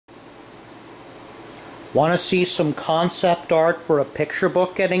Want to see some concept art for a picture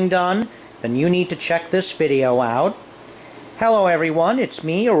book getting done? Then you need to check this video out. Hello everyone, it's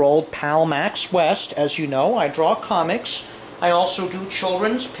me, your old pal Max West. As you know, I draw comics. I also do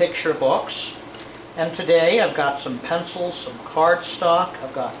children's picture books. And today I've got some pencils, some cardstock,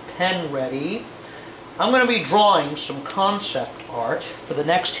 I've got pen ready. I'm going to be drawing some concept art for the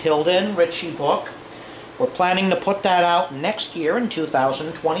next Hilda Richie book. We're planning to put that out next year in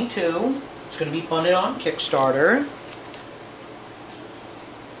 2022. It's going to be funded on Kickstarter.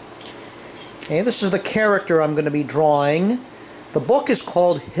 Okay, this is the character I'm going to be drawing. The book is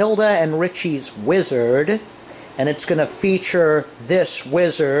called Hilda and Richie's Wizard, and it's going to feature this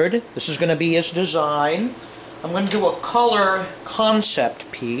wizard. This is going to be his design. I'm going to do a color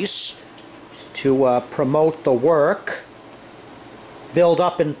concept piece to promote the work, build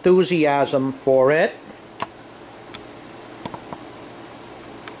up enthusiasm for it.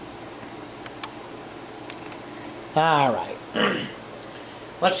 Alright,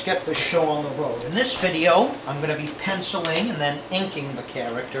 let's get this show on the road. In this video, I'm going to be penciling and then inking the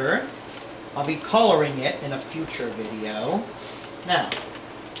character. I'll be coloring it in a future video. Now,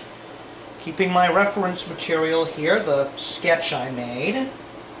 keeping my reference material here, the sketch I made. I'm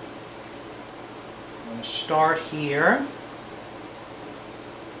going to start here.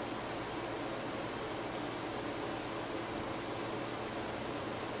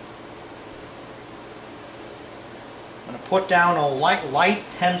 I'm going to put down a light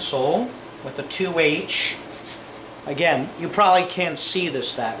pencil with a 2H. Again, you probably can't see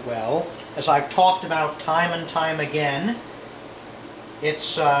this that well. As I've talked about time and time again,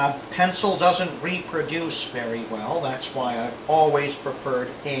 its pencil doesn't reproduce very well. That's why I've always preferred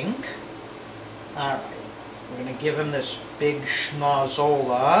ink. Alright, we're going to give him this big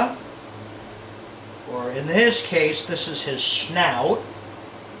schnozola. Or in his case, this is his snout.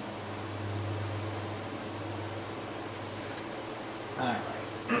 Alright,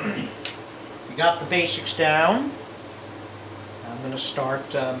 we got the basics down. I'm going to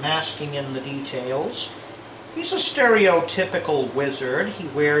start masking in the details. He's a stereotypical wizard. He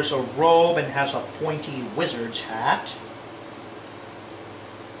wears a robe and has a pointy wizard's hat.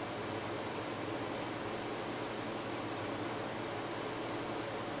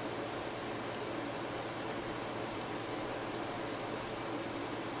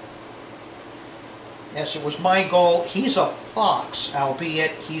 Yes, it was my goal. He's a fox,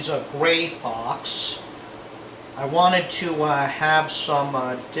 albeit he's a gray fox. I wanted to have some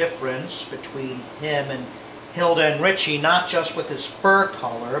difference between him and Hilda and Richie, not just with his fur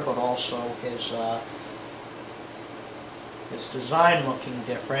color, but also his design looking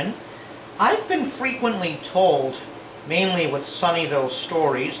different. I've been frequently told, mainly with Sunnyvale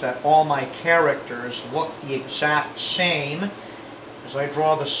stories, that all my characters look the exact same, as I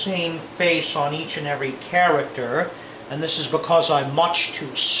draw the same face on each and every character, and this is because I'm much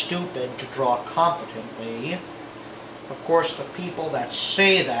too stupid to draw competently. Of course, the people that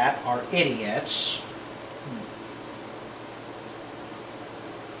say that are idiots.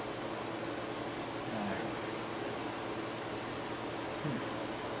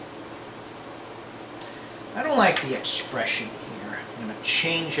 I don't like the expression here. I'm going to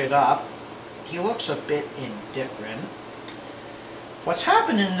change it up. He looks a bit indifferent. What's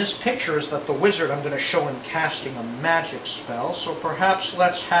happened in this picture is that the wizard, I'm going to show him casting a magic spell, so perhaps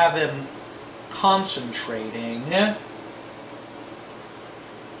let's have him concentrating.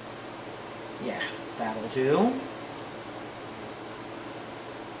 Yeah, that'll do.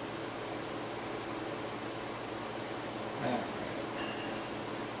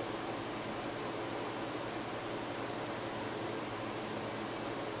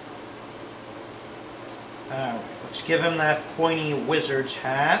 Alright, let's give him that pointy wizard's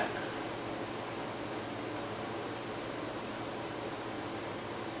hat.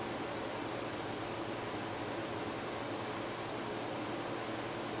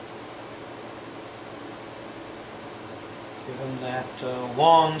 Give him that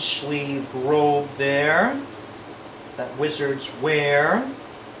long-sleeved robe there that wizards wear.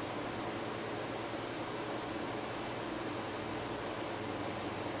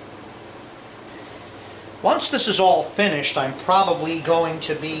 Once this is all finished, I'm probably going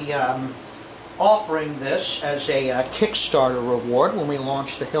to be offering this as a Kickstarter reward when we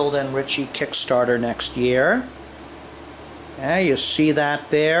launch the Hilda and Richie Kickstarter next year. Yeah, you see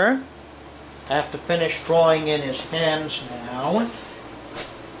that there? I have to finish drawing in his hands now.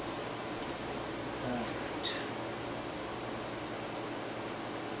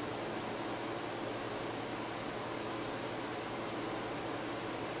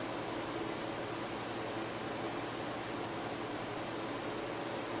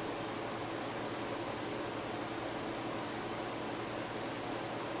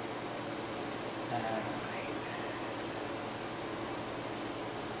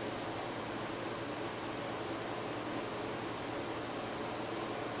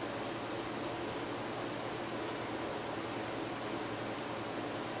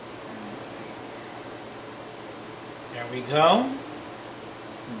 There we go.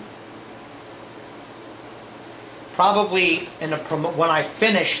 Probably when I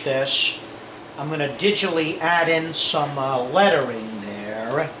finish this, I'm going to digitally add in some lettering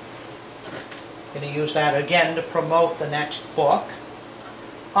there. Going to use that again to promote the next book.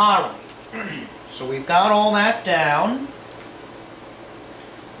 Alright, so we've got all that down. I'm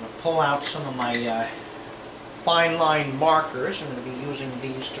going to pull out some of my fine line markers. I'm going to be using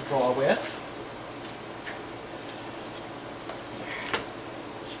these to draw with.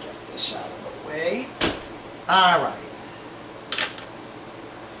 Let's get this out of the way. Alright.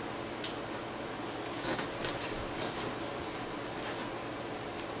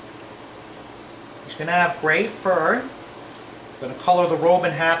 He's going to have gray fur. I'm going to color the robe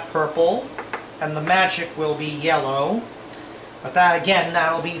and hat purple, and the magic will be yellow. But that, again,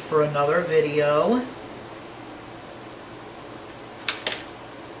 that'll be for another video.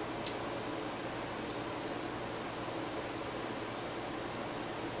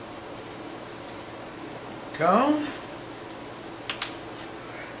 Go.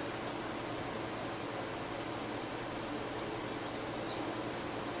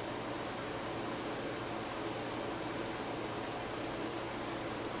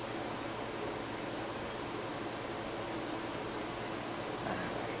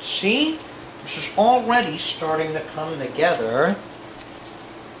 See, this is already starting to come together.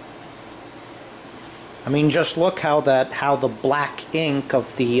 I mean, just look how the black ink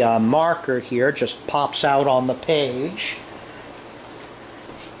of the marker here just pops out on the page.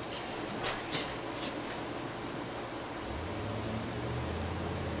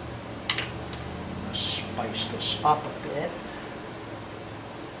 Let's spice this up a bit.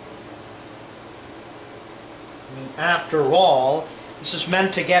 I mean, after all, this is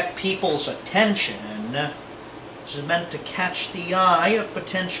meant to get people's attention. This is meant to catch the eye of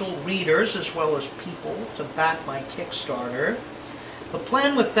potential readers as well as people to back my Kickstarter. The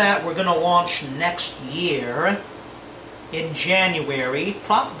plan with that, we're going to launch next year in January.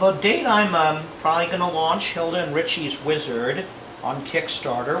 The date I'm probably going to launch Hilda Richie's Wizard on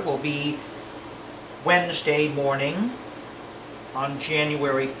Kickstarter will be Wednesday morning on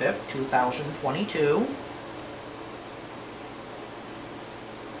January 5th, 2022.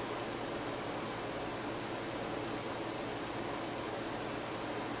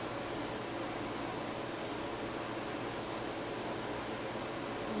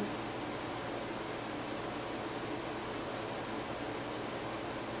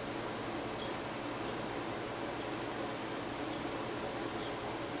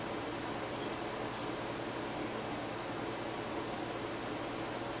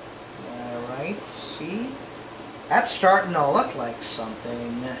 See? That's starting to look like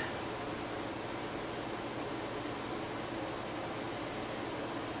something.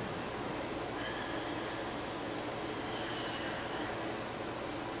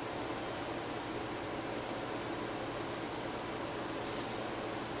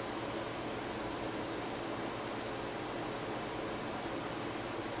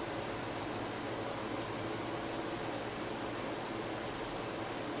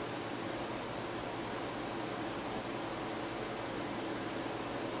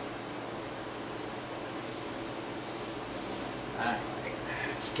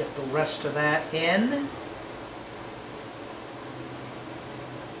 Let's get the rest of that in.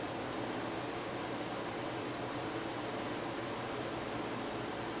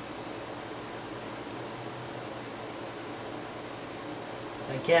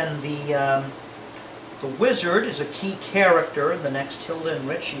 Again, the wizard is a key character in the next Hilda and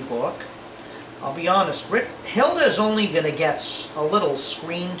Richie book. I'll be honest, Hilda is only going to get a little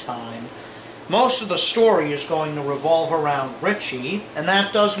screen time. Most of the story is going to revolve around Richie, and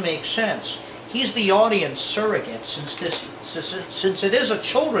that does make sense. He's the audience surrogate, since it is a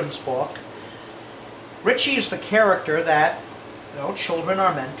children's book. Richie is the character that, children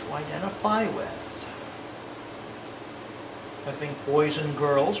are meant to identify with. I think boys and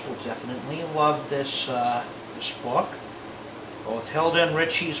girls will definitely love this book. Both Hilda and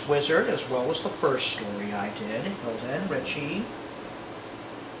Richie's Wizard, as well as the first story I did, Hilda and Richie.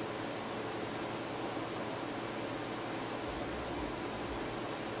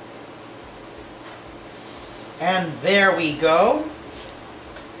 And there we go.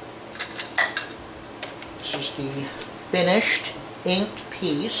 This is the finished inked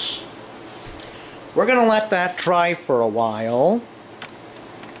piece. We're going to let that dry for a while.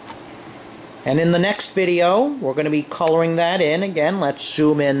 And in the next video, we're going to be coloring that in. Again, let's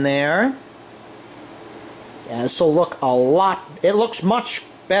zoom in there. And this will look a lot, it looks much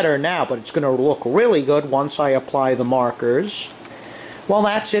better now, but it's going to look really good once I apply the markers. Well,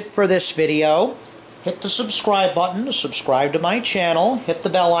 that's it for this video. Hit the subscribe button to subscribe to my channel. Hit the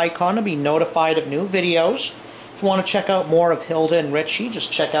bell icon to be notified of new videos. If you want to check out more of Hilda and Richie,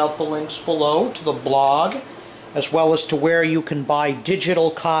 just check out the links below to the blog, as well as to where you can buy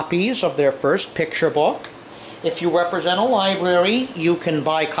digital copies of their first picture book. If you represent a library, you can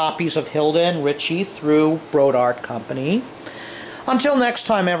buy copies of Hilda and Richie through Broad Art Company. Until next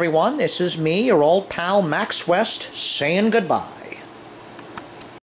time, everyone, this is me, your old pal Max West, saying goodbye.